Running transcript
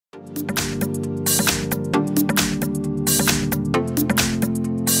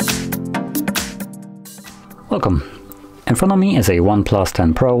Welcome. In front of me is a OnePlus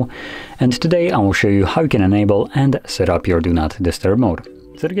 10 Pro, and today I will show you how you can enable and set up your Do Not Disturb mode.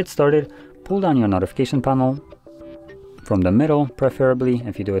 So to get started, pull down your notification panel from the middle, preferably.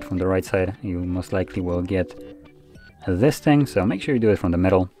 If you do it from the right side, you most likely will get this thing, so make sure you do it from the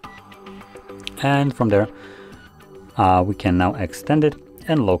middle. And from there, we can now extend it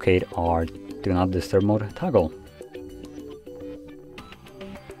and locate our Do Not Disturb mode toggle,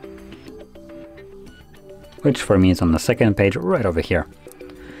 which for me is on the second page right over here.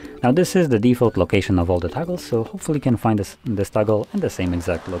 Now this is the default location of all the toggles, so hopefully you can find this toggle in the same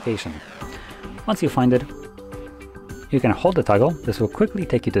exact location. Once you find it, you can hold the toggle. This will quickly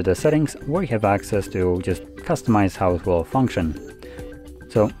take you to the settings where you have access to just customize how it will function.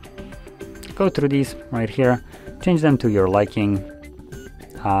 So go through these right here, change them to your liking.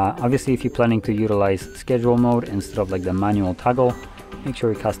 Obviously, if you're planning to utilize schedule mode instead of like the manual toggle, make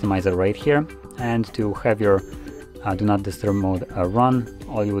sure you customize it right here. And to have your Do Not Disturb mode run,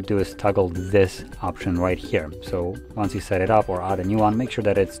 all you would do is toggle this option right here. So once you set it up or add a new one, make sure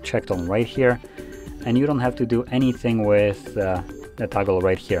that it's checked on right here, and you don't have to do anything with the toggle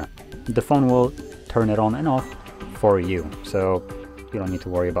right here. The phone will turn it on and off for you, so you don't need to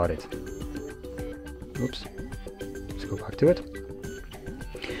worry about it. Oops, let's go back to it.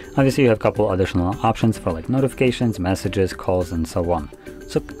 Obviously you have a couple additional options for like notifications, messages, calls, and so on.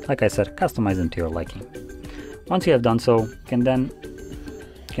 So like I said, customize them to your liking. Once you have done so, you can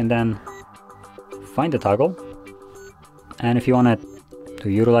then find the toggle, and if you want to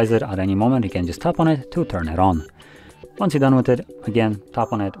utilize it at any moment, you can just tap on it to turn it on. Once you're done with it, again,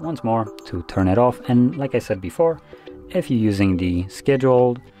 tap on it once more to turn it off. And like I said before, if you're using the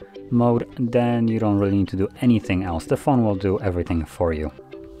scheduled mode, then you don't really need to do anything else. The phone will do everything for you.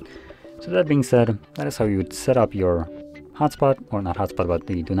 So that being said, that is how you would set up your hotspot, or not hotspot, but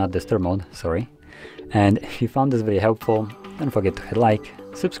the Do Not Disturb mode, sorry. And if you found this video helpful, don't forget to hit like,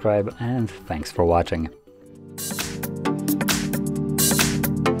 subscribe, and thanks for watching.